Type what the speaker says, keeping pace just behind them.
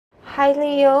Hi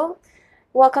Leo,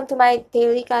 welcome to my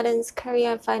daily guidance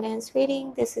career and finance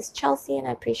reading. This is Chelsea and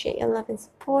I appreciate your love and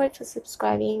support for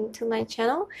subscribing to my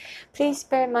channel. Please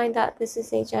bear in mind that this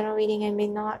is a general reading and may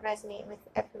not resonate with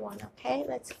everyone, okay?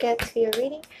 Let's get to your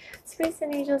reading. Spirits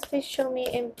and angels, please show me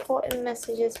important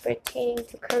messages pertaining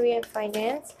to career and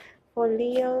finance for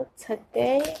Leo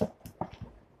today.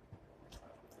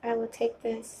 I will take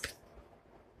this.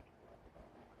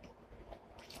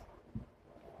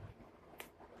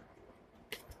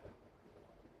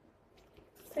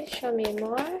 Please show me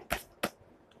more.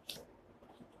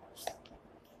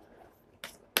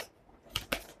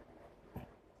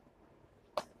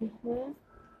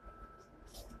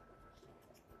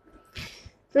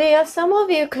 Leo, some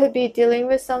of you could be dealing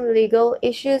with some legal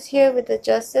issues here with the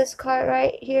Justice card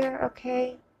right here,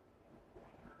 okay?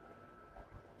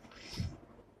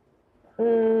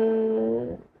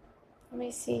 Let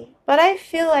me see. But I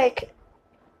feel like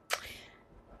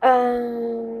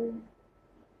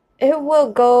it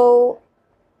will go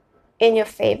in your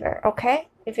favor, okay?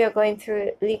 If you're going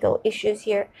through legal issues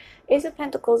here. Ace of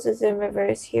Pentacles is in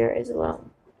reverse here as well.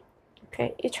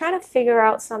 Okay, you're trying to figure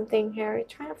out something here. You're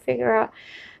trying to figure out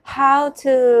how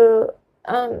to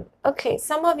okay,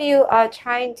 some of you are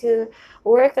trying to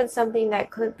work on something that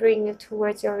could bring you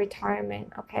towards your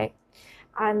retirement, okay?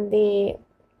 And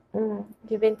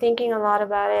you've been thinking a lot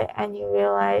about it and you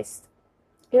realize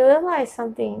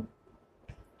something.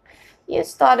 You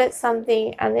started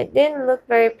something and it didn't look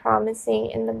very promising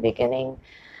in the beginning,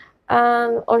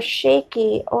 or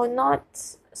shaky, or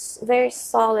not very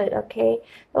solid, okay?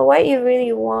 But what you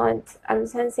really want, I'm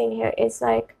sensing here, is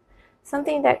like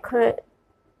something that could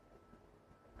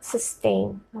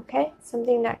sustain, okay?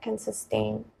 Something that can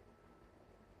sustain.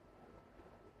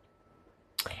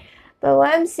 But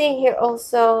what I'm seeing here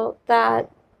also, that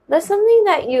there's something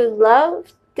that you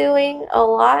love doing a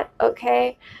lot,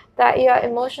 okay? That you are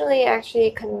emotionally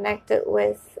actually connected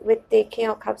with the King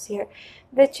of Cups here.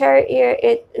 The Chariot here,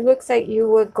 it looks like you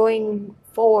were going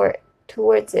forward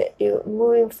towards it. You're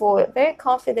moving forward very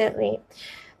confidently.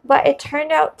 But it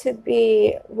turned out to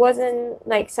be, wasn't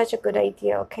like such a good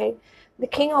idea, okay? The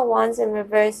King of Wands in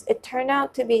reverse, it turned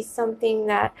out to be something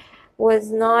that was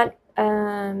not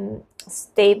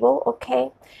stable,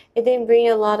 okay? It didn't bring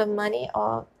a lot of money,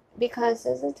 or because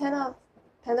there's a Ten of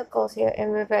Pentacles here in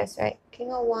reverse, right?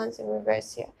 King of Wands in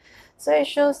reverse here. So it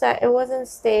shows that it wasn't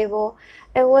stable.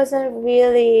 It wasn't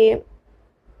really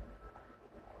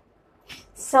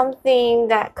something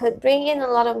that could bring in a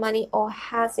lot of money or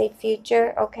has a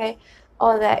future, okay?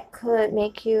 Or that could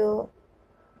make you,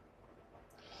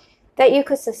 that you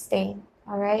could sustain,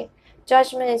 all right?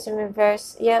 Judgment is in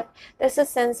reverse. Yep, there's a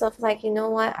sense of like, you know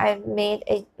what, I've made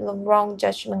a wrong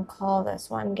judgment call. That's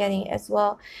what I'm getting as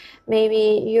well.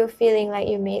 Maybe you're feeling like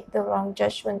you made the wrong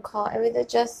judgment call. And with the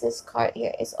Justice card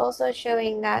here, it's also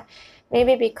showing that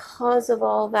maybe because of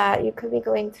all that, you could be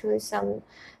going through some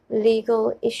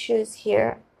legal issues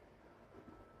here.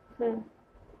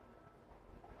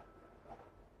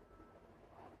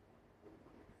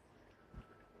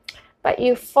 But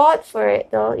you fought for it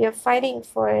though. You're fighting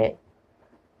for it.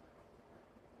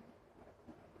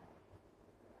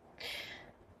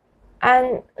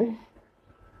 And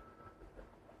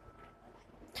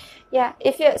yeah,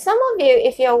 if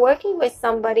you're working with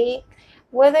somebody,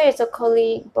 whether it's a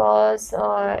colleague, boss,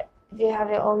 or if you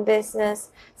have your own business,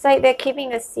 it's like they're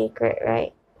keeping a secret,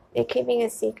 right? They're keeping a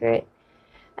secret.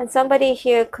 And somebody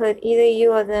here could, either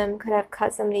you or them, could have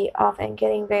cut somebody off and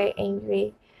getting very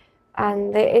angry.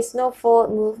 And there is no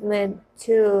forward movement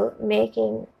to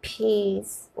making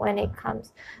peace when it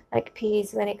comes,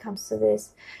 to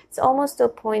this. It's almost to a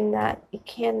point that you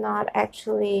cannot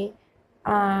actually,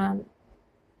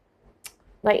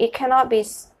 it cannot be,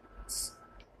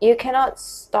 you cannot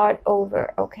start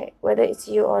over, okay? Whether it's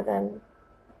you or them,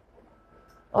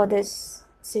 or this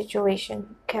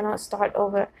situation, cannot start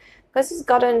over. Because it's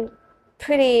gotten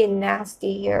pretty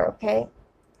nasty here, okay?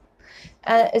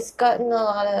 And it's gotten a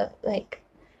lot of like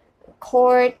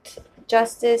court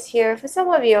justice here. For some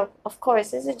of you, of course,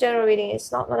 this is a general reading.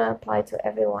 It's not going to apply to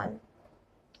everyone.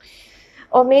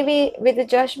 Or maybe with the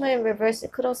Judgment in reverse,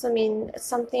 it could also mean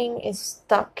something is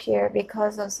stuck here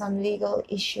because of some legal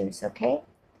issues, okay?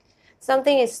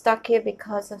 Something is stuck here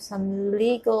because of some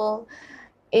legal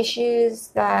issues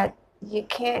that you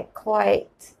can't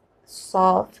quite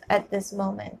solve at this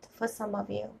moment for some of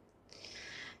you.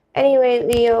 Anyway,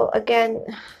 Leo, again,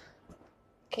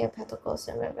 King of Pentacles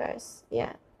in reverse.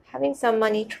 Yeah, having some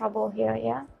money trouble here,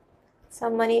 yeah?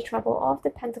 Some money trouble. All of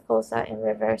the Pentacles are in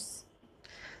reverse.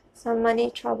 Some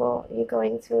money trouble you're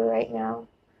going through right now.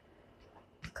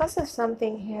 Because of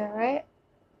something here, right?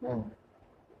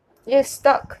 You're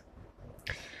stuck.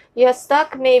 You're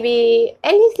stuck, maybe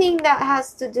anything that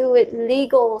has to do with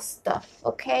legal stuff,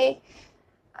 okay?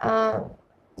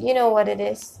 You know what it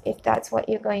is if that's what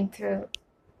you're going through.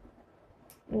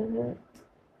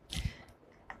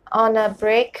 On a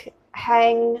break,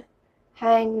 hang,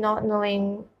 not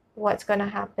knowing what's gonna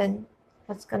happen,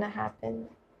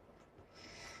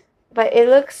 But it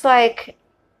looks like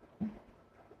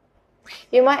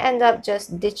you might end up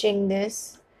just ditching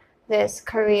this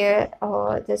career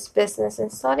or this business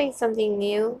and starting something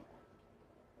new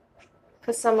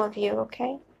for some of you,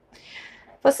 okay?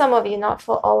 For some of you, not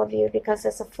for all of you, because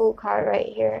there's a Fool card right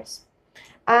here.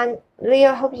 And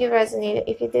Leo, hope you resonated.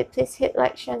 If you did, please hit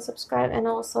like, share, and subscribe. And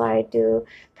also, I do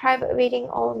private reading.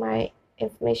 All my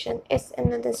information is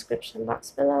in the description box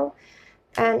below.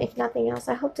 And if nothing else,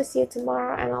 I hope to see you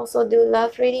tomorrow. And also do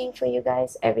love reading for you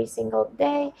guys every single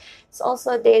day. It's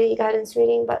also a daily guidance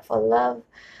reading, but for love.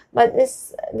 But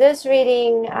this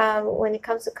reading, when it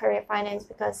comes to career finance,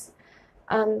 because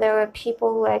there were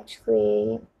people who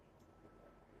actually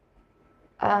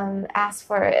asked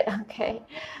for it, okay?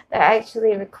 They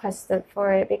actually requested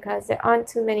for it because there aren't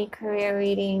too many career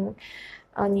reading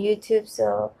on YouTube,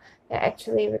 so they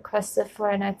actually requested for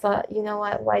it. And I thought, you know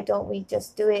what, why don't we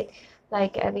just do it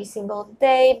like every single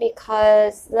day,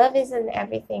 because love isn't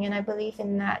everything, and I believe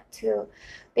in that too.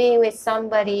 Being with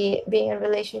somebody, being in a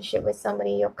relationship with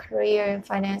somebody, your career and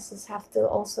finances have to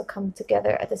also come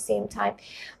together at the same time.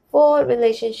 For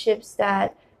relationships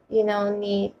that, you know,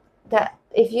 need that,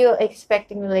 if you're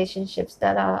expecting relationships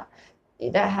that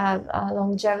have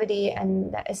longevity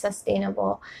and that is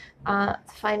sustainable,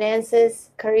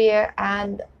 finances, career,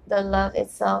 and the love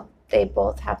itself, they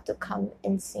both have to come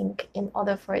in sync in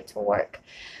order for it to work.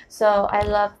 So I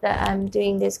love that I'm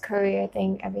doing this career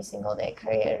thing every single day,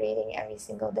 career reading every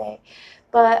single day.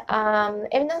 But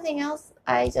if nothing else,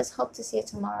 I just hope to see you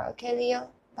tomorrow. Okay,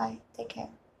 Leo? Bye. Take care.